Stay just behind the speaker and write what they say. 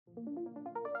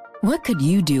What could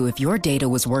you do if your data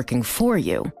was working for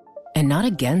you and not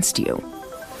against you?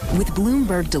 With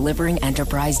Bloomberg delivering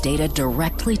enterprise data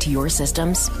directly to your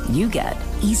systems, you get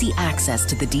easy access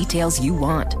to the details you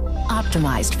want,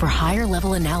 optimized for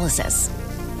higher-level analysis,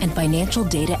 and financial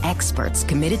data experts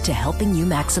committed to helping you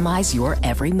maximize your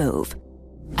every move.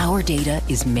 Our data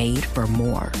is made for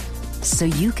more, so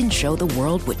you can show the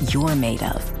world what you're made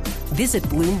of. Visit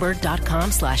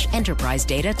Bloomberg.com/enterprise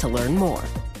data to learn more.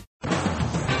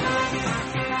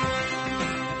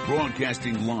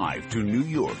 Broadcasting live to New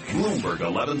York, Bloomberg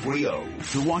 1130.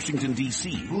 To Washington,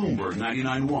 D.C., Bloomberg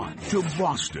 99.1. To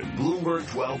Boston, Bloomberg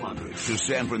 1200. To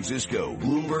San Francisco,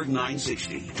 Bloomberg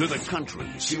 960. To the country,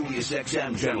 Sirius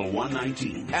XM Channel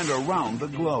 119. And around the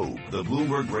globe, the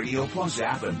Bloomberg Radio Plus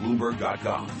app and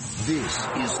Bloomberg.com. This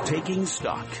is Taking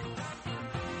Stock.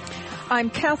 I'm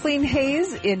Kathleen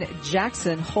Hayes in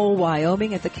Jackson Hole,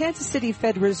 Wyoming at the Kansas City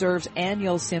Fed Reserve's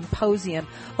annual symposium.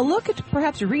 A look at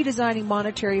perhaps redesigning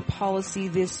monetary policy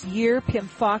this year. Pim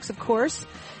Fox, of course,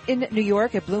 in New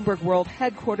York at Bloomberg World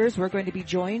Headquarters. We're going to be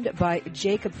joined by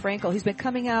Jacob Frenkel. He's been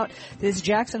coming out to this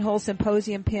Jackson Hole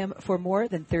symposium, Pim, for more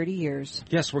than 30 years.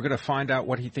 Yes, we're going to find out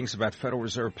what he thinks about Federal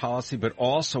Reserve policy, but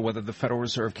also whether the Federal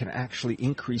Reserve can actually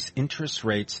increase interest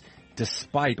rates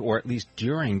despite, or at least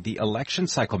during, the election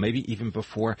cycle, maybe even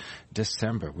before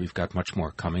December. We've got much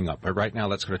more coming up. But right now,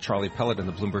 let's go to Charlie Pellet in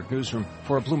the Bloomberg Newsroom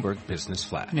for a Bloomberg Business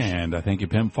Flash. And thank you,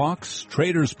 Pim Fox.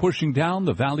 Traders pushing down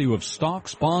the value of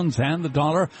stocks, bonds, and the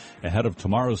dollar ahead of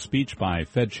tomorrow's speech by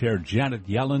Fed Chair Janet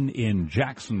Yellen in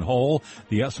Jackson Hole.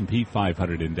 The S&P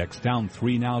 500 index down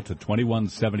 3 now to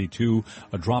 2172,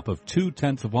 a drop of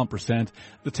 0.2%.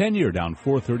 The 10-year down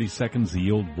 4/30 seconds, the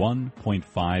yield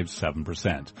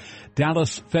 1.57%.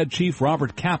 Dallas Fed Chief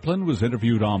Robert Kaplan was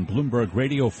interviewed on Bloomberg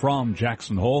Radio from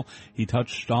Jackson Hole. He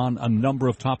touched on a number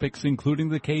of topics, including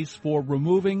the case for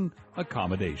removing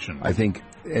accommodation. I think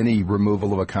any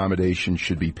removal of accommodation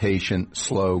should be patient,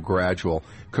 slow, gradual,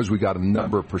 because we got a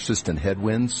number of persistent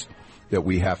headwinds that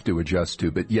we have to adjust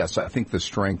to. But yes, I think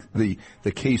the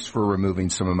case for removing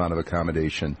some amount of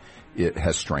accommodation, it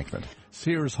has strengthened.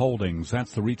 Sears Holdings,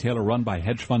 that's the retailer run by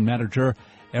hedge fund manager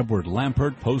Edward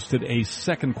Lampert, posted a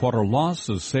second quarter loss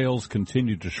as sales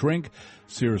continued to shrink.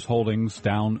 Sears Holdings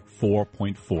down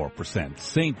 4.4%.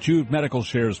 St. Jude Medical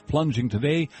shares plunging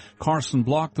today. Carson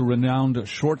Block, the renowned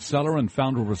short seller and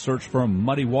founder of research firm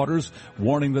Muddy Waters,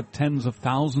 warning that tens of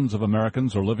thousands of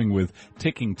Americans are living with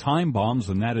ticking time bombs,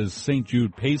 and that is St.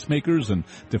 Jude pacemakers and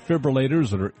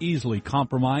defibrillators that are easily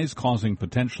compromised, causing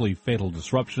potentially fatal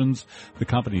disruptions. The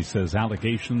company says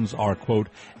allegations are, quote,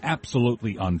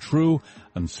 absolutely untrue,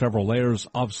 and several layers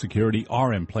of security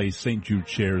are in place. St. Jude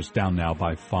shares down now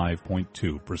by 5.2%.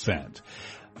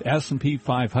 The S&P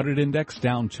 500 index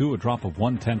down 2, a drop of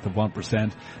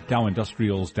 0.1%. Dow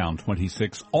Industrials down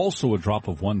 26, also a drop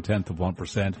of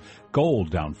 0.1%. Gold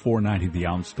down $4.90 the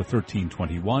ounce to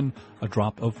 $13.21, a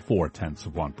drop of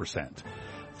 0.4%.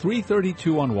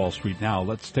 3:32 on Wall Street now.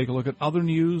 Let's take a look at other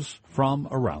news from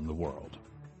around the world.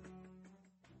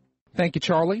 Thank you,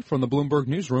 Charlie. From the Bloomberg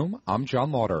Newsroom, I'm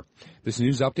John Lauder. This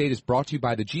news update is brought to you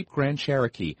by the Jeep Grand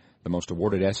Cherokee, the most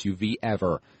awarded SUV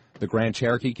ever. The Grand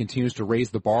Cherokee continues to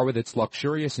raise the bar with its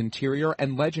luxurious interior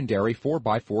and legendary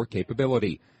 4x4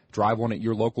 capability. Drive one at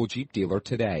your local Jeep dealer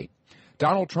today.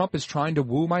 Donald Trump is trying to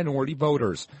woo minority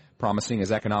voters, promising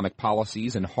his economic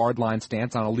policies and hardline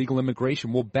stance on illegal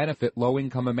immigration will benefit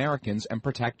low-income Americans and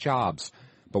protect jobs.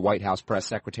 But White House Press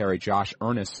Secretary Josh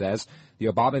Earnest says the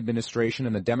Obama administration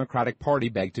and the Democratic Party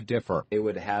beg to differ. It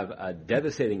would have a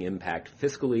devastating impact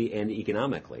fiscally and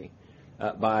economically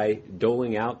by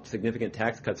doling out significant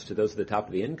tax cuts to those at the top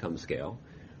of the income scale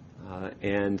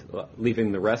and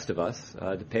leaving the rest of us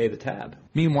to pay the tab.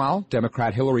 Meanwhile,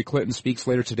 Democrat Hillary Clinton speaks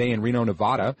later today in Reno,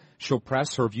 Nevada. She'll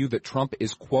press her view that Trump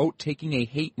is, quote, taking a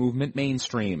hate movement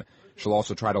mainstream. She'll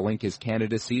also try to link his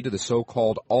candidacy to the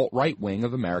so-called alt-right wing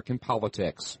of American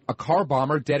politics. A car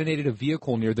bomber detonated a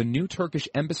vehicle near the new Turkish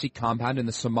embassy compound in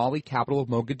the Somali capital of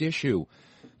Mogadishu.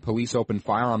 Police opened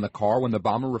fire on the car when the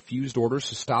bomber refused orders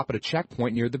to stop at a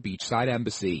checkpoint near the beachside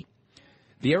embassy.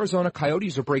 The Arizona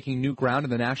Coyotes are breaking new ground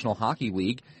in the National Hockey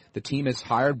League. The team has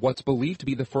hired what's believed to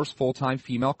be the first full-time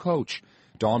female coach.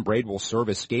 Dawn Braid will serve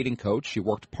as skating coach. She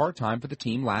worked part-time for the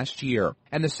team last year.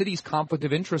 And the city's Conflict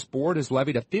of Interest Board has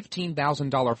levied a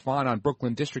 $15,000 fine on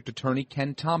Brooklyn District Attorney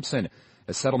Ken Thompson,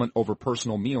 a settlement over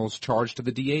personal meals charged to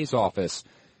the DA's office.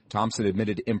 Thompson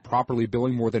admitted improperly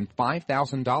billing more than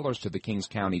 $5,000 to the Kings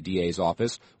County DA's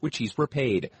office, which he's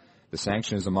repaid. The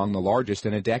sanction is among the largest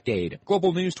in a decade.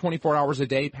 Global news 24 hours a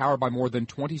day, powered by more than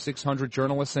 2,600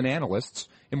 journalists and analysts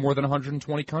in more than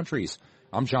 120 countries.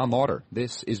 I'm John Lauder.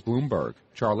 This is Bloomberg.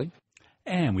 Charlie?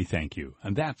 And we thank you.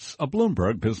 And that's a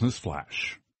Bloomberg Business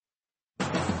Flash.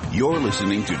 You're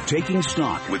listening to Taking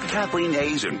Stock with Kathleen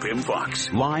Hayes and Pim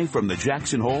Fox, live from the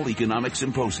Jackson Hole Economic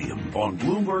Symposium on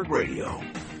Bloomberg Radio.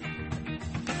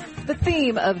 The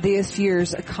theme of this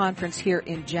year's conference here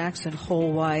in Jackson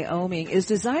Hole, Wyoming, is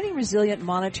designing resilient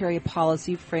monetary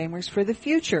policy frameworks for the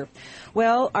future.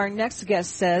 Well, our next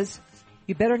guest says,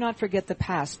 you better not forget the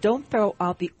past. Don't throw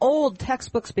out the old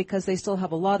textbooks because they still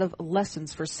have a lot of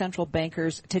lessons for central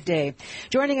bankers today.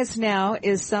 Joining us now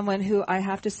is someone who I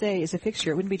have to say is a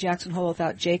fixture. It wouldn't be Jackson Hole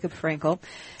without Jacob Frenkel.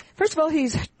 First of all,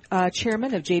 he's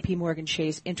chairman of J.P. Morgan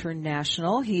Chase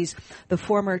International. He's the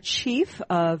former chief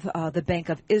of the Bank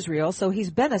of Israel, so he's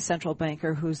been a central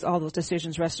banker whose all those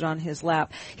decisions rested on his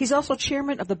lap. He's also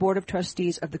chairman of the board of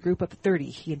trustees of the Group of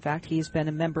 30. In fact, he's been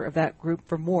a member of that group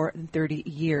for more than 30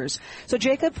 years. So,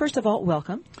 Jacob, first of all,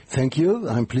 welcome. Thank you.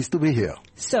 I'm pleased to be here.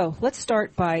 So, let's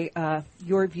start by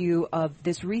your view of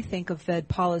this rethink of Fed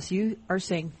policy. You are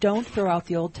saying don't throw out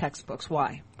the old textbooks.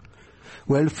 Why?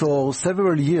 Well, for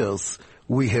several years,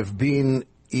 we have been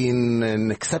in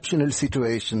an exceptional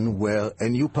situation where a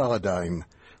new paradigm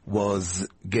was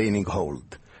gaining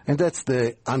hold, and that's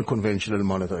the unconventional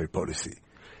monetary policy.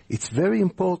 It's very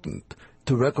important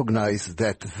to recognize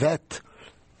that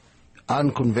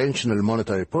unconventional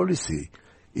monetary policy,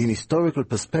 in historical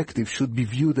perspective, should be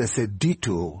viewed as a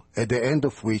detour at the end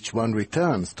of which one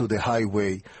returns to the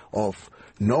highway of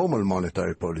normal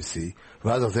monetary policy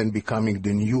rather than becoming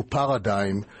the new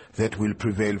paradigm that will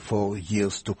prevail for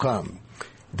years to come.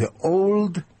 The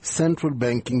old central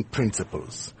banking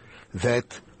principles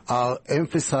that are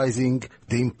emphasizing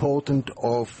the importance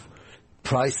of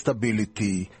price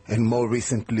stability and more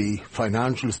recently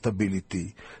financial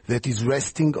stability, that is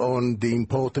resting on the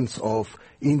importance of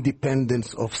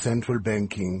independence of central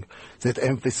banking, that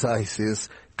emphasizes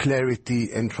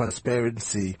clarity and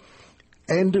transparency,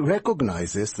 and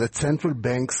recognizes that central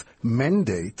banks'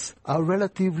 mandates are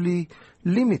relatively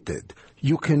limited.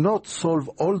 You cannot solve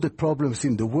all the problems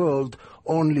in the world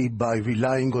only by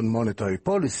relying on monetary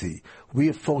policy.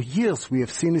 For years we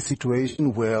have seen a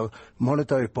situation where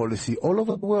monetary policy all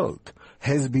over the world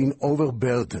has been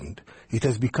overburdened. It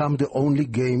has become the only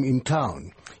game in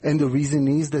town. And the reason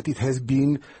is that it has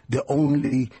been the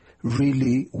only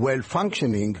really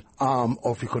well-functioning arm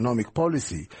of economic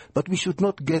policy. But we should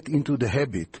not get into the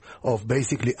habit of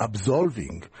basically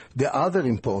absolving the other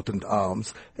important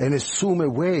arms and assume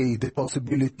away the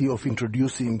possibility of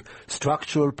introducing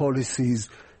structural policies,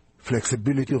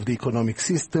 flexibility of the economic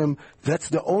system. That's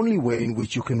the only way in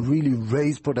which you can really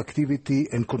raise productivity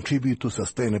and contribute to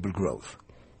sustainable growth.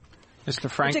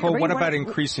 Mr. Frenkel, what about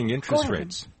increasing interest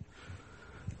rates?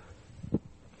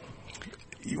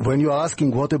 When you're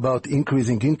asking what about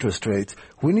increasing interest rates,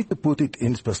 we need to put it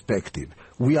in perspective.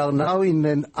 We are now in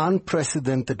an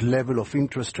unprecedented level of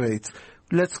interest rates.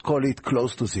 Let's call it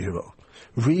close to zero.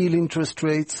 Real interest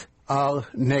rates are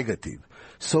negative.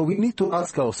 So we need to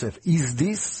ask ourselves, is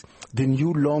this the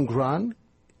new long run?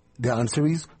 The answer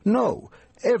is no.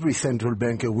 Every central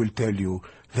banker will tell you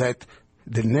that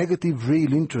the negative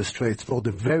real interest rates for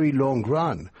the very long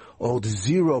run, or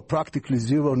the practically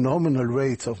zero nominal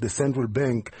rates of the central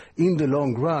bank in the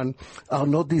long run, are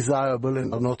not desirable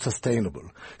and are not sustainable.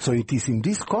 So it is in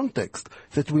this context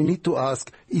that we need to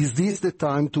ask, is this the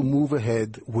time to move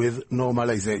ahead with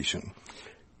normalization?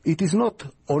 It is not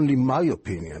only my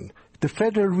opinion. The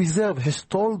Federal Reserve has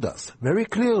told us very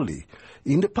clearly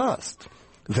in the past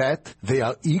that they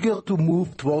are eager to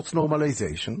move towards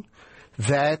normalization,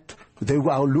 that they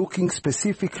are looking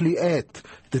specifically at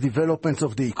the developments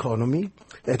of the economy,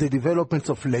 at the developments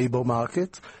of labor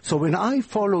markets. So when I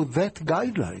follow that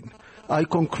guideline, I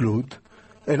conclude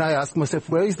and I ask myself,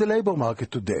 where is the labor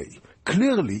market today?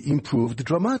 Clearly improved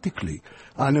dramatically.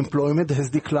 Unemployment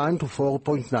has declined to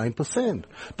 4.9%.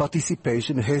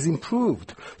 Participation has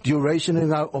improved.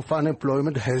 Duration of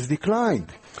unemployment has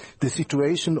declined. The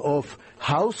situation of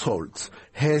households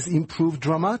has improved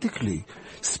dramatically.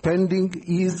 Spending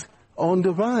is on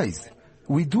the rise.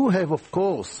 We do have, of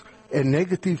course, a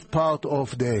negative part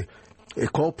of the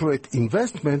corporate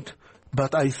investment,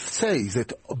 but I say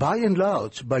that by and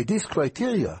large, by this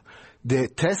criteria, the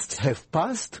tests have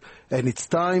passed, and it's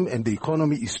time, and the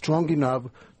economy is strong enough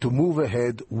to move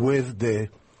ahead with the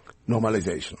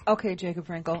normalization. Okay, Jacob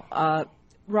Frenkel.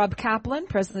 Rob Kaplan,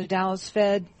 president of the Dallas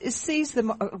Fed, sees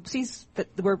that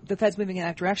the Fed's moving in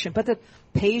that direction, but the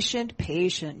patient,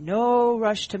 no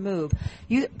rush to move.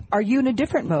 Are you in a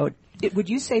different mode? Would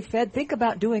you say, Fed, think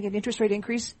about doing an interest rate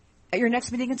increase at your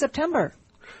next meeting in September?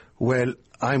 Well,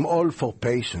 I'm all for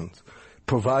patience,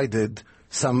 provided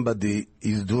somebody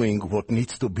is doing what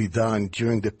needs to be done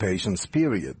during the patience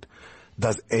period.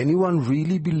 Does anyone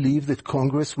really believe that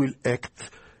Congress will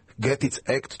get its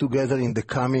act together in the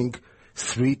coming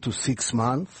 3 to 6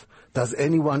 months? Does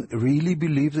anyone really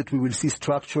believe that we will see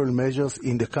structural measures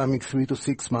in the coming 3 to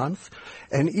 6 months?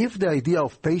 And if the idea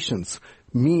of patience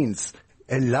means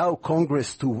allow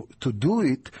Congress to do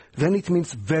it, then it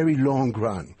means very long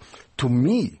run. To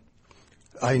me,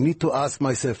 I need to ask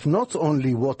myself not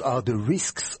only what are the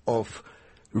risks of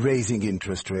raising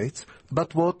interest rates,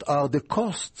 but what are the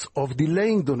costs of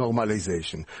delaying the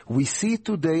normalization. We see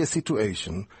today a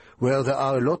situation where there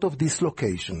are a lot of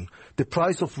dislocation. The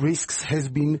price of risks has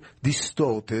been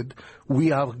distorted.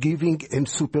 We are giving a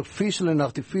superficial and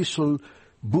artificial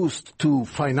boost to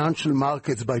financial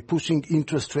markets by pushing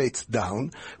interest rates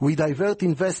down. We divert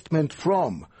investment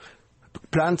from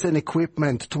plants and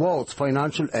equipment towards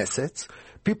financial assets.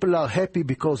 People are happy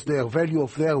because their value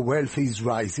of their wealth is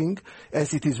rising,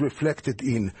 as it is reflected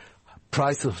in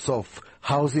prices of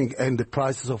housing and the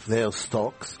prices of their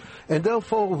stocks. And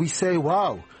therefore we say,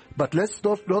 wow, but let's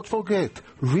not forget,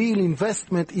 real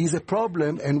investment is a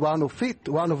problem, and one of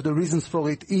the reasons for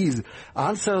it is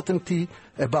uncertainty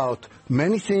about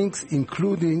many things,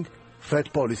 including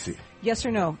Fed policy. Yes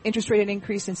or no? Interest rate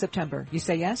increase in September. You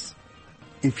say yes?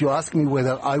 If you ask me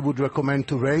whether I would recommend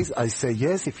to raise, I say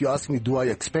yes. If you ask me, do I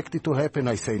expect it to happen,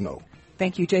 I say no.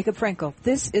 Thank you, Jacob Frenkel.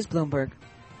 This is Bloomberg.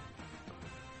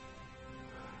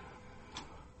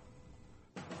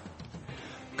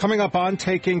 Coming up on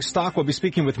Taking Stock, we'll be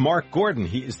speaking with Mark Gordon.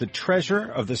 He is the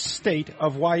treasurer of the state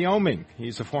of Wyoming.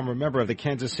 He's a former member of the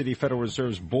Kansas City Federal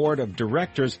Reserve's board of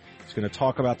directors. He's going to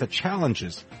talk about the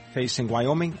challenges facing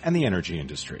Wyoming and the energy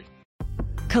industry.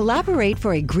 Collaborate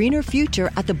for a greener future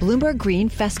at the Bloomberg Green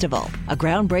Festival, a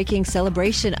groundbreaking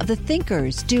celebration of the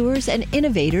thinkers, doers, and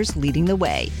innovators leading the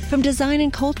way. From design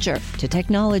and culture to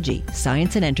technology,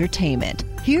 science, and entertainment.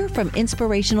 Hear from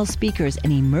inspirational speakers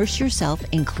and immerse yourself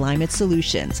in climate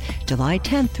solutions. July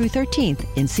 10th through 13th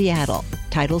in Seattle.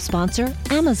 Title sponsor,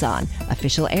 Amazon.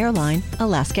 Official airline,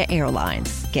 Alaska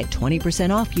Airlines. Get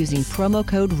 20% off using promo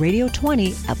code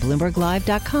radio20 at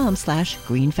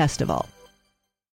BloombergLive.com/Green Festival.